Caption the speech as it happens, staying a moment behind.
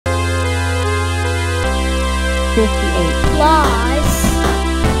58 plus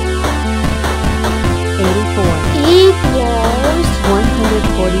 84 equals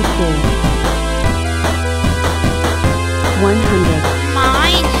 142 100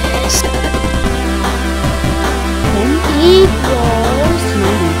 minus 10 equals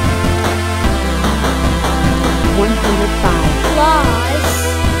 90 105 plus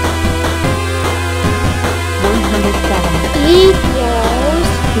 107 equals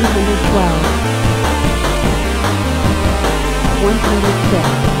 212 106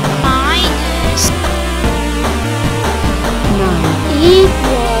 minus 9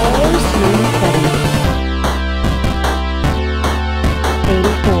 equals 97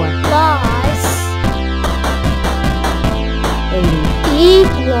 84 plus 80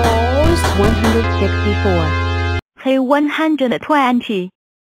 equals 164 Hey 120.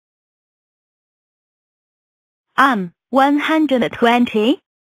 120.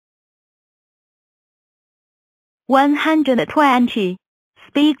 120.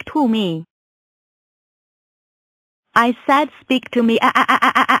 Speak to me. I said speak to me.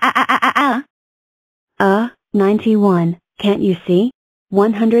 91. Can't you see?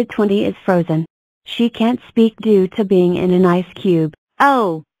 120 is frozen. She can't speak due to being in an ice cube.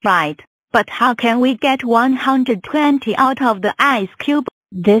 Oh, right. But how can we get 120 out of the ice cube?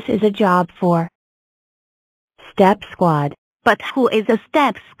 This is a job for Step Squad. But who is a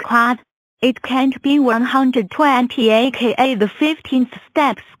step squad? It can't be 120 aka the 15th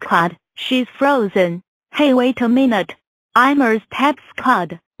step squad. She's frozen. Hey wait a minute. I'm a step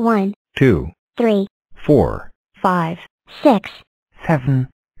squad. 1, 2, 3, 4, 5, 6, 7,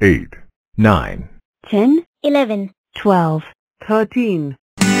 8, 9, 10, 11, 12, 13.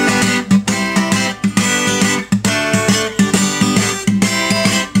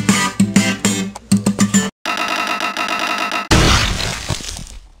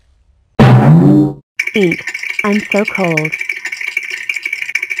 Eat. I'm so cold.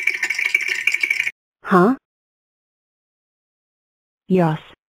 Huh? Yes.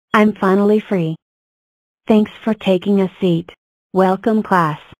 I'm finally free. Thanks for taking a seat. Welcome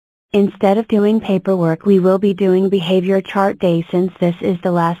class. Instead of doing paperwork we will be doing behavior chart day since this is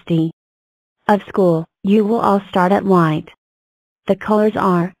the last day of school. You will all start at white. The colors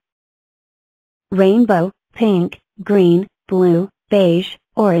are rainbow, pink, green, blue, beige,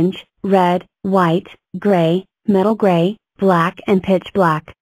 orange, red, white, gray, metal gray, black and pitch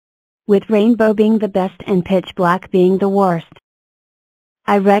black. With rainbow being the best and pitch black being the worst.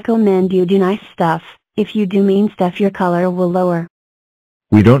 I recommend you do nice stuff. If you do mean stuff your color will lower.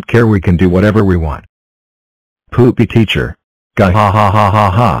 We don't care, we can do whatever we want. Poopy teacher. Gah ha ha ha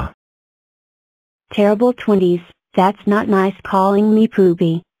ha ha. Terrible 20s, that's not nice calling me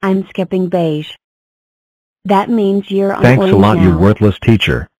poopy. I'm skipping beige. That means you're on Thanks a orange lot now. you worthless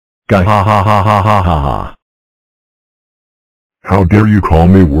teacher. Gah ha ha ha ha ha ha ha. How dare you call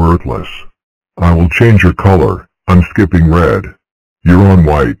me worthless? I will change your color. I'm skipping red. You're on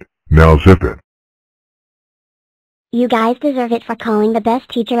white. Now zip it. You guys deserve it for calling the best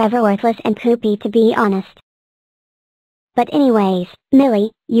teacher ever worthless and poopy, to be honest. But anyways,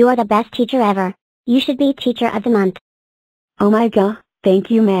 Millie, you are the best teacher ever. You should be teacher of the month. Oh my god,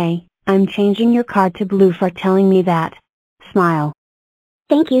 thank you May. I'm changing your card to blue for telling me that. Smile.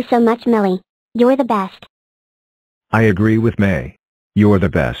 Thank you so much Millie. You're the best. I agree with May. You're the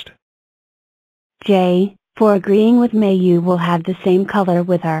best. Jay, for agreeing with May you will have the same color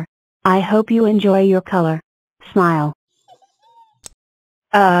with her. I hope you enjoy your color. Smile.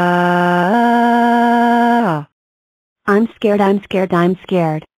 I'm scared, I'm scared, I'm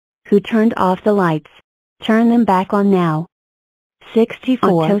scared. Who turned off the lights? Turn them back on now.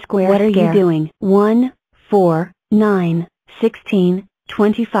 64. Octo square what are scare. you doing? 1, 4, 9, 16,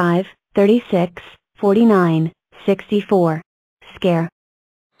 25, 36, 49, 64. Scare.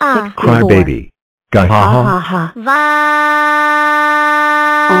 Ah. Cry 64. baby. Gah ha Ha ha. ha ha. Va.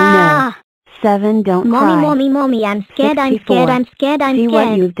 Oh no. 7 don't cry. Mommy, I'm scared, 64. I'm scared. See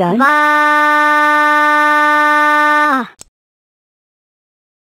what you've done? Va.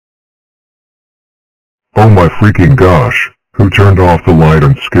 Oh my freaking gosh. Who turned off the light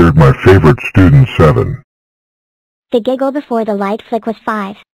and scared my favorite student 7? The giggle before the light flick was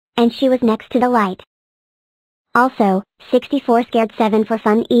 5. And she was next to the light. Also, 64 scared 7 for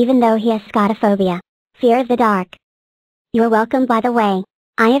fun even though he has scotophobia. Fear of the dark. You're welcome by the way.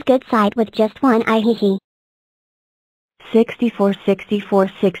 I have good sight with just one eye hee 64, 64,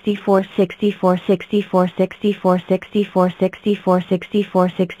 64, 64, 64, 64, 64, 64, 64, 64,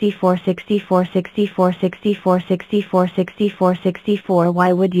 64, 64, 64, 64, 64, 64.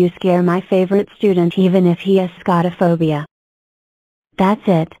 Why would you scare my favorite student even if he has scotophobia? That's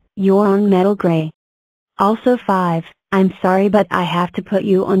it, you're on metal gray. Also 5, I'm sorry but I have to put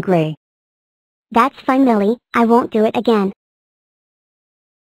you on gray. That's fine, Millie, I won't do it again.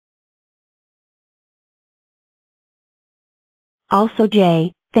 Also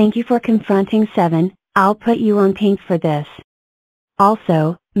J, thank you for confronting 7, I'll put you on pink for this.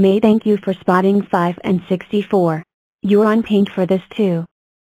 Also, May, thank you for spotting 5 and 64. You're on pink for this too.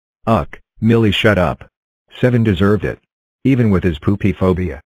 Ugh, Millie, shut up. 7 deserved it. Even with his poopy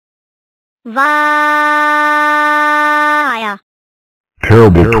phobia. Vaya.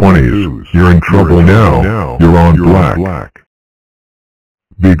 Terrible 20s. You're in trouble now. You're on black.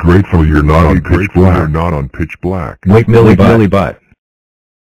 Be grateful you're not on pitch black. Wait, Millie butt.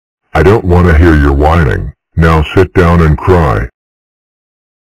 I don't want to hear your whining. Now sit down and cry.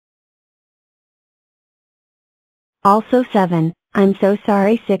 Also 7, I'm so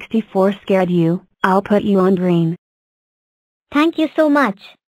sorry 64 scared you, I'll put you on green. Thank you so much.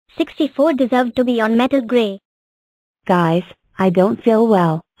 64 deserved to be on metal gray. Guys, I don't feel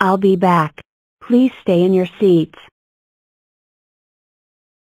well, I'll be back. Please stay in your seats.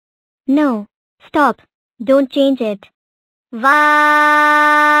 No. Stop. Don't change it. Vaya.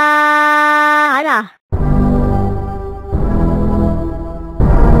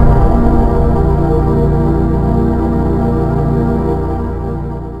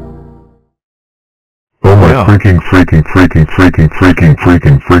 Oh my freaking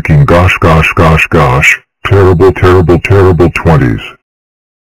gosh. Terrible 20s.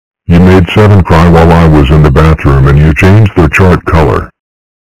 You made 7 cry while I was in the bathroom and you changed their chart color.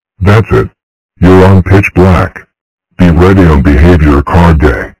 That's it. You're on pitch black. Be ready on behavior card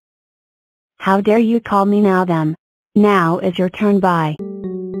day. How dare you call me now them? Now is your turn. Bye.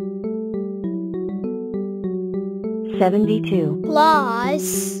 72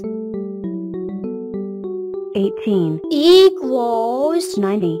 Plus 18 equals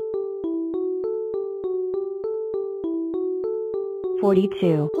 90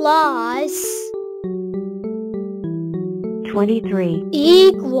 42 plus 23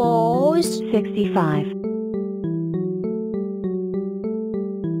 equals 65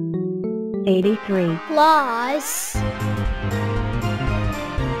 83 plus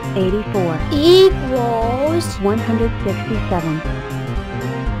 84 equals 167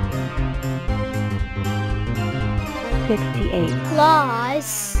 68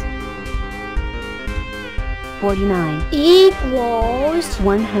 plus 49 equals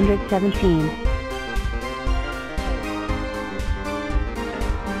 117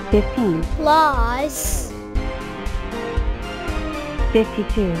 15 plus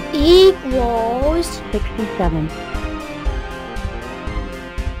 52 equals 67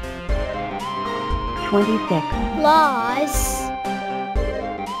 26 plus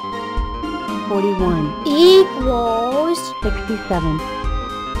 41 equals 67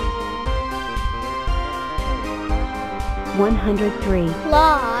 103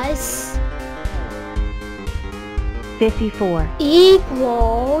 plus 54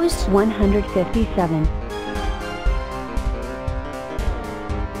 equals 157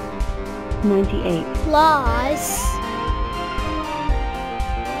 98 plus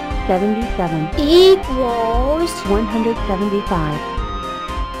 77 equals 175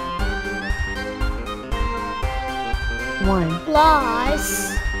 1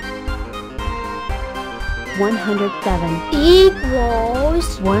 plus 107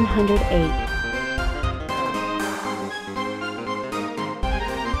 equals 108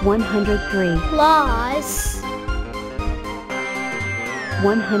 103 plus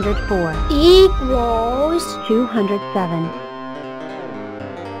 104 equals 207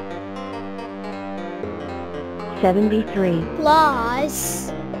 73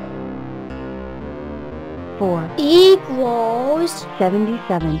 plus 4 equals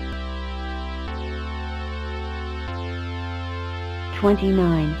 77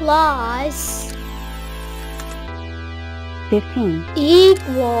 29 plus 15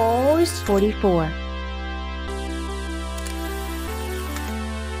 equals 44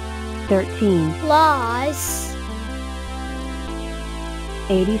 13 plus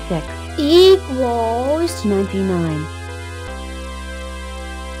 86 equals 99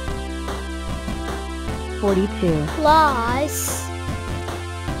 42 plus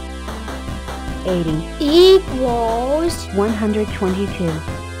 80 equals 122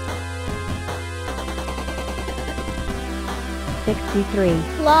 63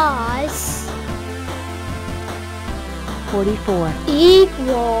 plus 44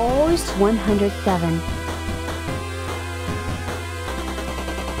 equals 107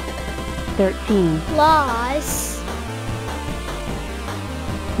 13 plus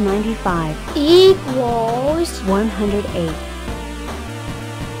 95 equals 108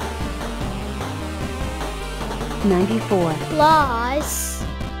 94 plus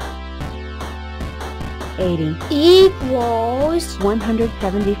 80 equals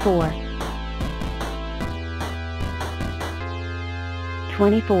 174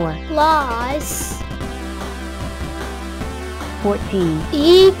 24 plus 14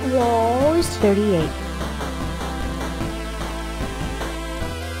 equals 38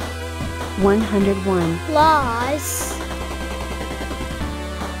 101 plus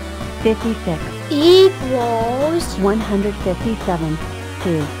 56 equals 157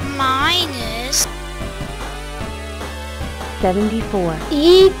 2 minus 74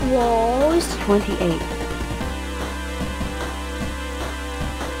 equals 28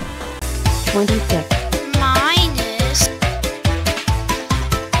 26 minus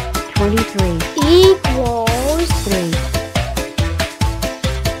 23 equals 3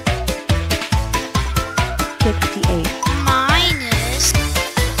 68 minus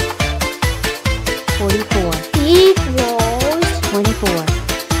 44 equals 24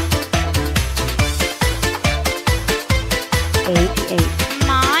 88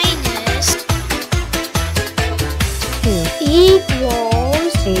 minus 2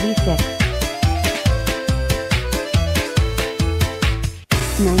 equals 86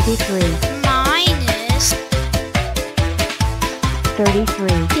 93 minus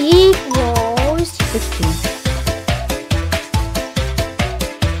 33 equals 60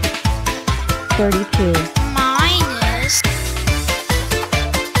 32 minus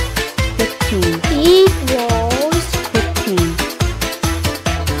 16 equals 16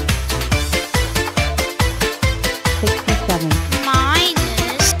 67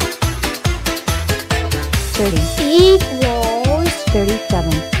 minus 30 equals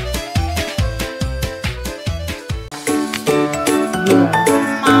 37 0